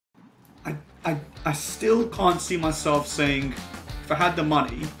I still can't see myself saying, if I had the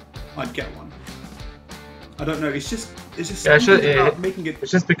money, I'd get one. I don't know. It's just Yeah, something about making it.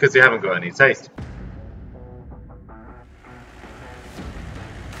 it's just because you haven't got any taste.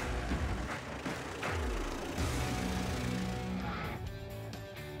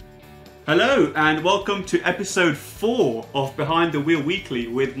 Hello and welcome to episode 4 of Behind the Wheel Weekly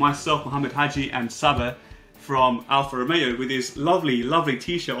with myself, Mohammed Haji, and Saber from Alfa Romeo with his lovely, lovely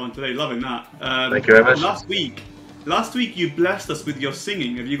t-shirt on today. Loving that. Thank you very much. Last week you blessed us with your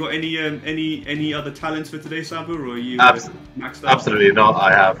singing. Have you got any other talents for today, Saber, or are you maxed out? Absolutely not.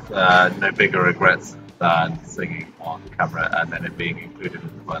 I have no bigger regrets than singing on camera and then it being included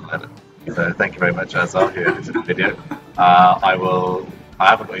in the final edit. So thank you very much, Azar, who edited the video. I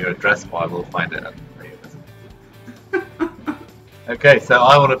haven't got your address, but I will find it. Okay, so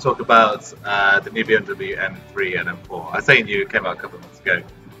I want to talk about the new BMW M3 and M4. I say new, it came out a couple of months ago.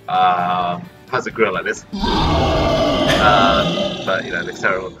 Has a grille like this, but it looks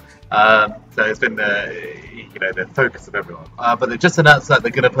terrible. So it's been the focus of everyone. But they just announced that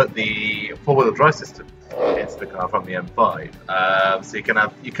they're going to put the four-wheel drive system into the car from the M5. So you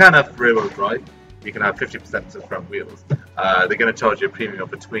can have rear-wheel drive. You can have 50% of front wheels. They're going to charge you a premium of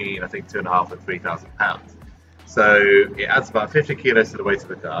between, I think, £2,500 and £3,000. So it adds about 50 kilos to the weight of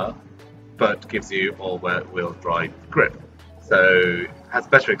the car, but gives you all-wheel drive grip. So it has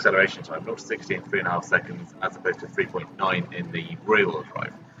better acceleration time, 0 to 60 in 3.5 seconds, as opposed to 3.9 in the rear-wheel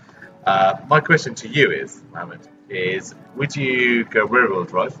drive. My question to you is, Mohammed, would you go rear-wheel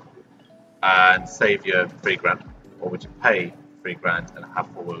drive and save your £3,000, or would you pay £3,000 and have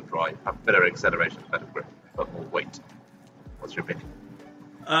four-wheel drive, have better acceleration, better grip, but more weight? What's your opinion?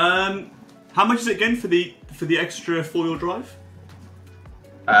 How much is it again for the extra four-wheel drive?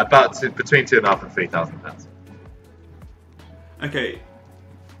 Between £2,500 and £3,000. Okay,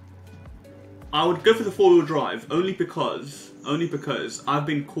 I would go for the four-wheel drive only because I've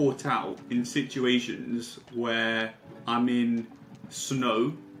been caught out in situations where I'm in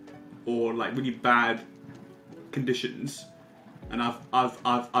snow or like really bad conditions, and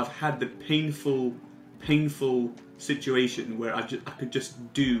I've had the painful situation where I could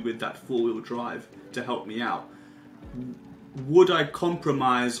just do with that four-wheel drive to help me out. Would I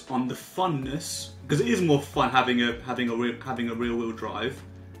compromise on the funness, because it is more fun having a rear-wheel drive,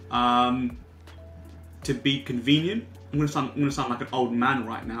 to be convenient? I'm gonna sound like an old man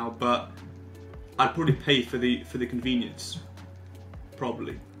right now, but I'd probably pay for the convenience.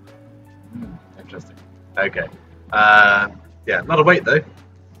 Probably. Interesting. Okay. Yeah, a lot of weight though.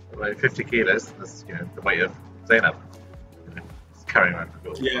 Like 50 kilos. That's the weight of Zainab. Just carrying around the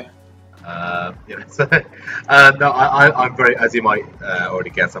door. Yeah. No, I'm very, as you might already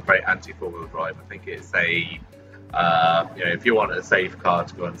guess, I'm very anti four-wheel drive. I think it's a, if you want a safe car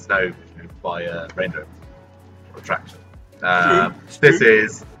to go on snow, buy a Range Rover or traction. This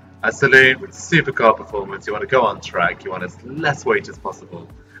is a saloon with supercar performance. You want to go on track. You want as less weight as possible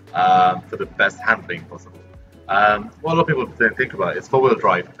for the best handling possible. What a lot of people don't think about is four-wheel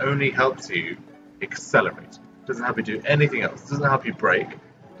drive only helps you accelerate. It doesn't help you do anything else. It doesn't help you brake.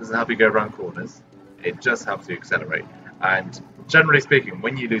 Doesn't help you go around corners. It just helps you accelerate. And generally speaking,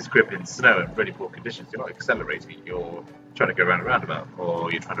 when you lose grip in snow and really poor conditions, you're not accelerating. You're trying to go around a roundabout,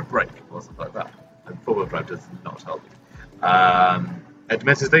 or you're trying to brake, or something like that. And four-wheel drive does not help you.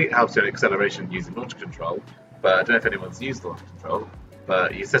 Admittedly, it helps you in acceleration using launch control, but I don't know if anyone's used launch control.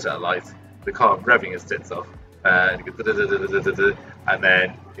 But you set it at lights, the car revving its tits off, and it goes, and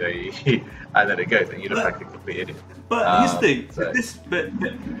then and then it goes, and you look like a complete idiot. But here's the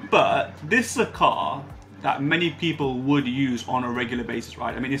thing, but this is a car that many people would use on a regular basis,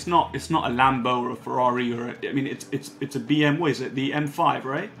 right? I mean, it's not a Lambo or a Ferrari it's a BM. What is it? The M5,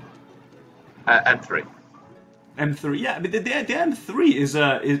 right? M3. M3, yeah. But the M3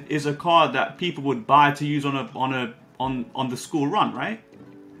 is a car that people would buy to use on the school run, right?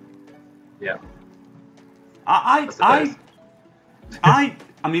 Yeah.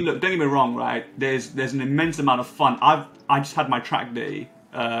 I mean, look, don't get me wrong, right? There's an immense amount of fun. I just had my track day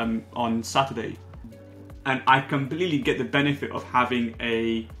on Saturday, and I completely get the benefit of having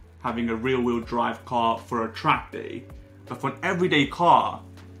a rear-wheel drive car for a track day. But for an everyday car,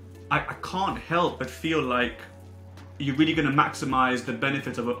 I can't help but feel like you're really going to maximize the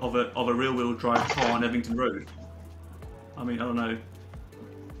benefits of a rear-wheel drive car on Evington Road. I mean, I don't know.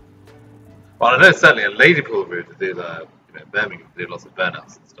 Well, I know certainly a Ladypool route to do the, Birmingham to do lots of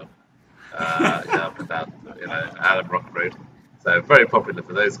burnouts and stuff. Up and down, Adam Rock Road. So very popular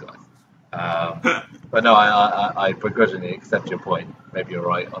for those guys. But no, I begrudgingly accept your point. Maybe you're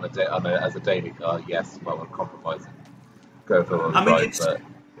right as a daily car. Yes, but we'll compromise and go for a drive. But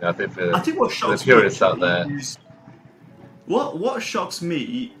I think I think what for the shocks me purists out actually there, is what shocks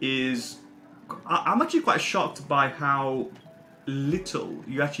me is I'm actually quite shocked by how little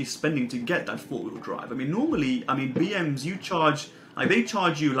you're actually spending to get that four-wheel drive. I mean, normally, BMs they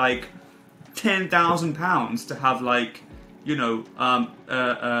charge you like £10,000 to have like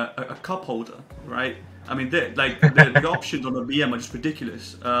a cup holder, right? I mean, the options on a BM are just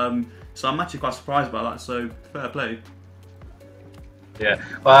ridiculous. So I'm actually quite surprised by that. So fair play. yeah.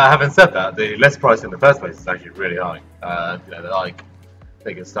 Well, having said that, the list price in the first place is actually really high. They're like, I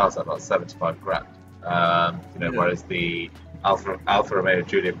think it starts at about 75 grand. Whereas the Alfa Romeo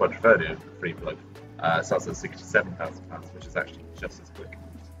Giulia Quadrifoglio free plug starts at £67,000, which is actually just as quick.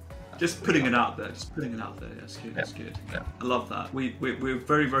 Just putting it out there. That's good. That's good. Yeah. I love that. We're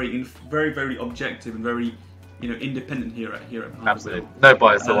very objective and very independent here at Absolutely, no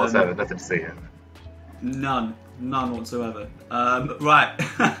bias whatsoever. Nothing to see here. None whatsoever. Right.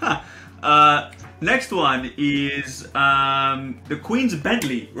 Next one is the Queen's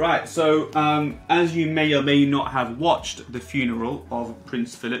Bentley. Right. So as you may or may not have watched the funeral of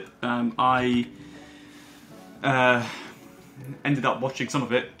Prince Philip, I ended up watching some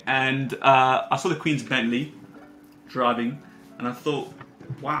of it, and I saw the Queen's Bentley driving, and I thought,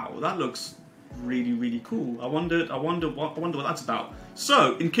 wow, that looks really, really cool. I wonder what that's about.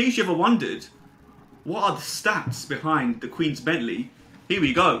 So, in case you ever wondered, what are the stats behind the Queen's Bentley? Here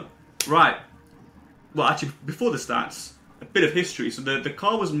we go. Right. Well, actually, before the stats, a bit of history. So the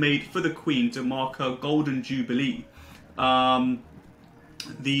car was made for the Queen to mark her Golden Jubilee.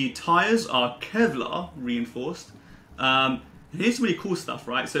 The tyres are Kevlar reinforced. Here's some really cool stuff,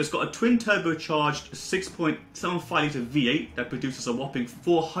 right? So it's got a twin turbocharged 6.75 litre V8 that produces a whopping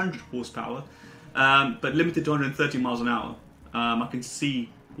 400 horsepower, but limited to 130 miles an hour. I can see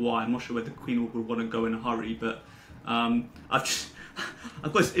why. I'm not sure where the Queen would want to go in a hurry, but I've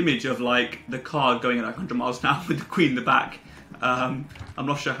got this image of like the car going at like 100 miles an hour with the Queen in the back. I'm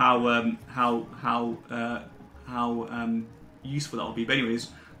not sure how useful that will be, but anyways,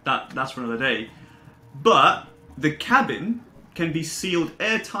 that's for another day. But the cabin can be sealed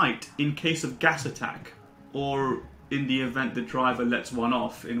airtight in case of gas attack, or in the event the driver lets one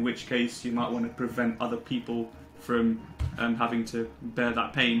off, in which case you might want to prevent other people from having to bear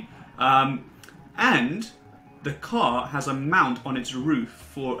that pain. And the car has a mount on its roof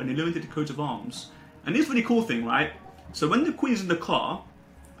for an illuminated coat of arms. And this is a really cool thing, right? So when the Queen's in the car,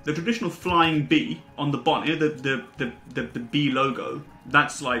 the traditional flying B on the bonnet, the B logo,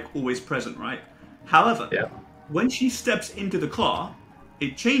 that's like always present, right? However, when she steps into the car,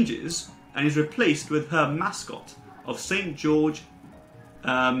 it changes and is replaced with her mascot of St. George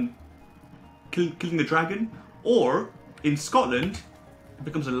killing the dragon, or in Scotland, it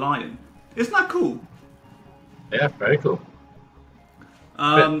becomes a lion. Isn't that cool? Yeah, very cool.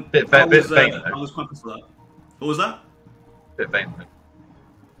 I was quite impressed with that. What was that? Bit vain.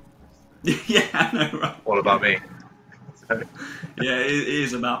 Yeah, I know, right? All about me. Yeah, it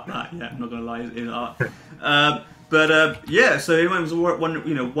is about that. Yeah, I'm not gonna lie, it's art. Yeah. So anyone was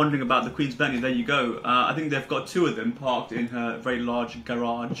wondering about the Queen's Bentley, there you go. I think they've got two of them parked in her very large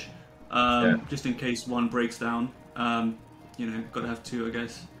garage, just in case one breaks down. Got to have two, I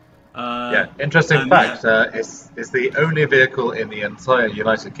guess. Interesting fact. It's the only vehicle in the entire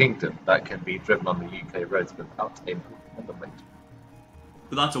United Kingdom that can be driven on the UK roads without a number plate.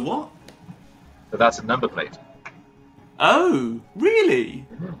 But that's a what? But that's a number plate. Oh, really?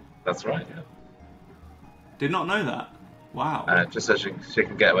 Mm-hmm. That's right. Yeah. Did not know that. Wow. Just so she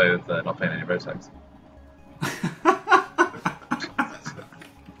can get away with not paying any road tax.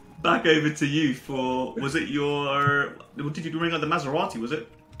 Back over to you for, was it your, did you bring out the Maserati, was it?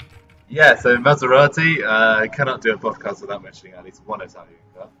 Yeah, so Maserati, I cannot do a podcast without mentioning at least one Italian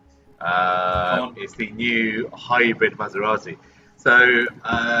car. It's the new hybrid Maserati. So,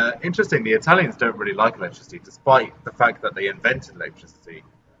 interesting, the Italians don't really like electricity, despite the fact that they invented electricity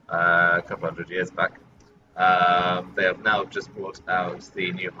a couple hundred years back. They have now just brought out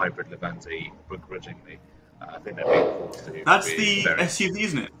the new hybrid Levante begrudgingly. I think they're being forced to. That's the SUV,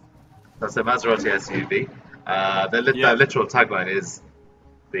 isn't it? That's the Maserati SUV. Their literal tagline is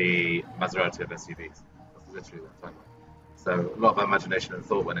the Maserati of SUVs. That's literally the tagline. So a lot of imagination and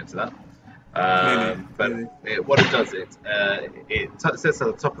thought went into that. What it does, it sits at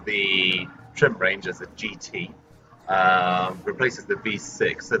the top of the trim range as a GT. Replaces the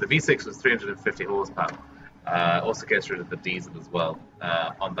V6. So the V6 was 350 horsepower. Also gets rid of the diesel as well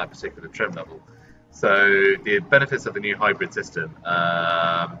on that particular trim level. So the benefits of the new hybrid system,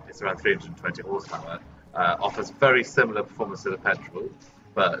 it's around 320 horsepower, offers very similar performance to the petrol,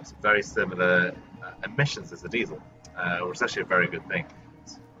 but very similar emissions as the diesel, which is actually a very good thing.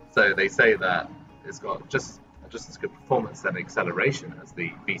 So they say that it's got just as good performance and acceleration as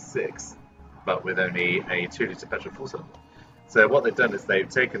the V6, but with only a 2-litre petrol four-cylinder. So what they've done is they've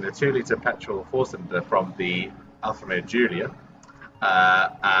taken the 2-litre petrol four-cylinder from the Alfa Romeo Giulia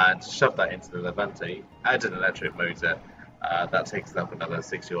and shoved that into the Levante, added an electric motor that takes it up another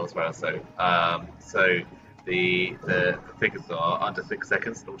 60 horsepower or so. So the figures are under 6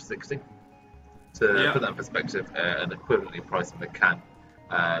 seconds, 0 to 60. To put that in perspective, an equivalently priced Macan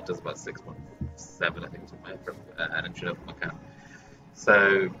does about 6.7, I think, for an entry-level Macan.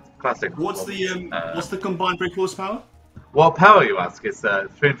 So classic. What's the combined brake horsepower? What power, you ask, is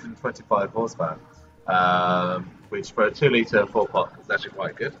 325 horsepower, which for a 2-litre 4-pot is actually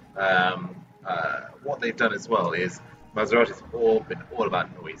quite good. What they've done as well is Maserati's been all about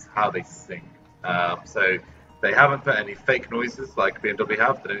noise, how they sing. So they haven't put any fake noises like BMW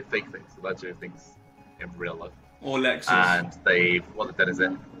have. They don't fake things. They like to do things in real life. Or Lexus. And what they've done is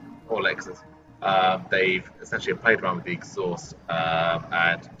or Lexus. They've essentially played around with the exhaust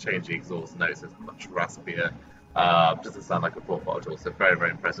and changed the exhaust notes. It's much raspier. Doesn't sound like a 4-pot at all. So very,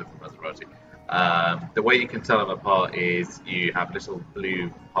 very impressive from Maserati. The way you can tell them apart is you have little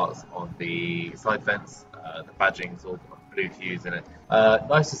blue parts on the side vents. The badging's all got blue hues in it.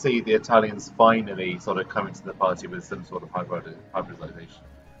 Nice to see the Italians finally sort of coming to the party with some sort of hybridization.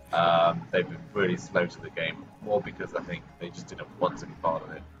 They've been really slow to the game, more because I think they just didn't want to be part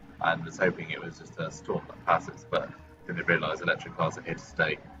of it and was hoping it was just a storm that passes, but then they realised electric cars are here to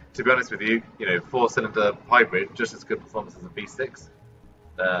stay. To be honest with you, 4-cylinder hybrid, just as good performance as a V6.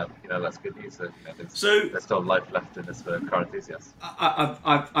 That's good news. There's still life left in this for car enthusiasts.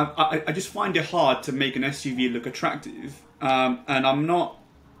 I just find it hard to make an SUV look attractive, and I'm not.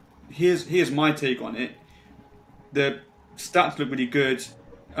 Here's my take on it. The stats look really good.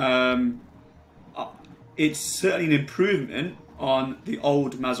 It's certainly an improvement on the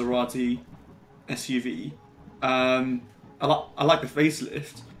old Maserati SUV. I like the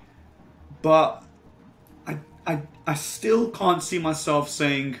facelift, but I still can't see myself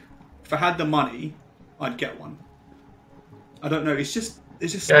saying, if I had the money, I'd get one. I don't know. It's just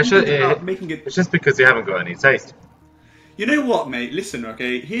something about making it. It's just because you haven't got any taste. You know what, mate? Listen,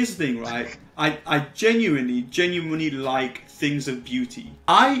 okay. Here's the thing, right? I genuinely like things of beauty.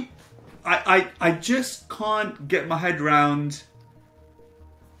 I just can't get my head around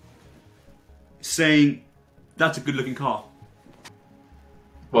saying that's a good-looking car.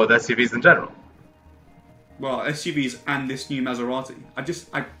 Well, the SUVs in general. Well, SUVs and this new Maserati.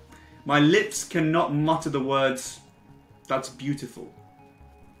 My lips cannot mutter the words, that's beautiful.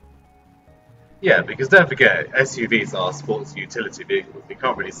 Yeah, because don't forget, SUVs are sports utility vehicles. You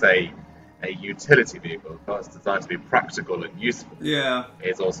can't really say a utility vehicle. It's designed to be practical and useful. Yeah.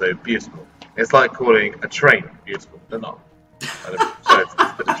 It's also beautiful. It's like calling a train beautiful. They're not. I'm sure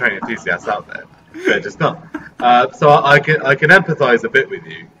there's train enthusiasts out there. They're just not. So I can empathise a bit with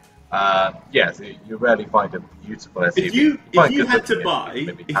you. Yes, you rarely find a beautiful SUV. If you had to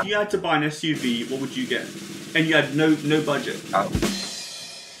buy an SUV, what would you get? And you had no budget.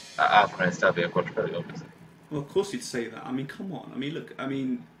 Alfa Romeo Stelvio Quadrifoglio, obviously. Well, of course you'd say that. I mean, come on. I mean, look. I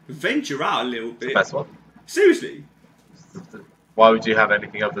mean, venture out a little bit. It's the best one. Seriously. Why would you have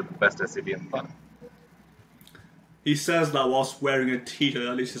anything other than the best SUV in the planet? He says that whilst wearing a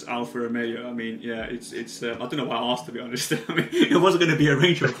t-shirt that says Alfa Romeo. I mean, yeah, it's. I don't know why I asked, to be honest. I mean, it wasn't going to be a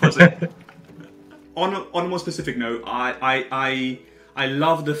Range Rover, was it? On a more specific note, I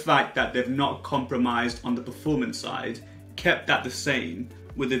love the fact that they've not compromised on the performance side, kept that the same,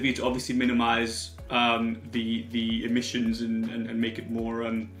 with a view to obviously minimise the emissions and make it more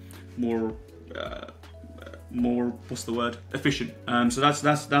what's the word, efficient. So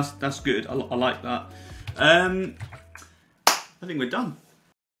that's good. I like that. I think we're done.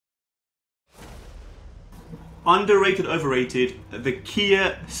 Underrated, overrated, the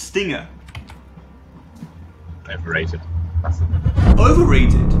Kia Stinger. Overrated. Massive.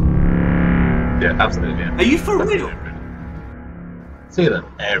 Overrated? Yeah, absolutely. Yeah. Are you for real? See them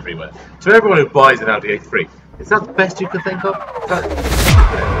everywhere. To everyone who buys an Audi A3, is that the best you can think of? Do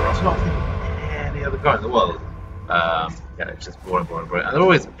you not think of any other car in the world? It's just boring. And they're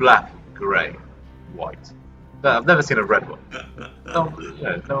always black, grey, white. I've never seen a red one. No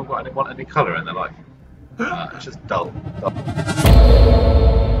one want any colour in their life. It's just dull.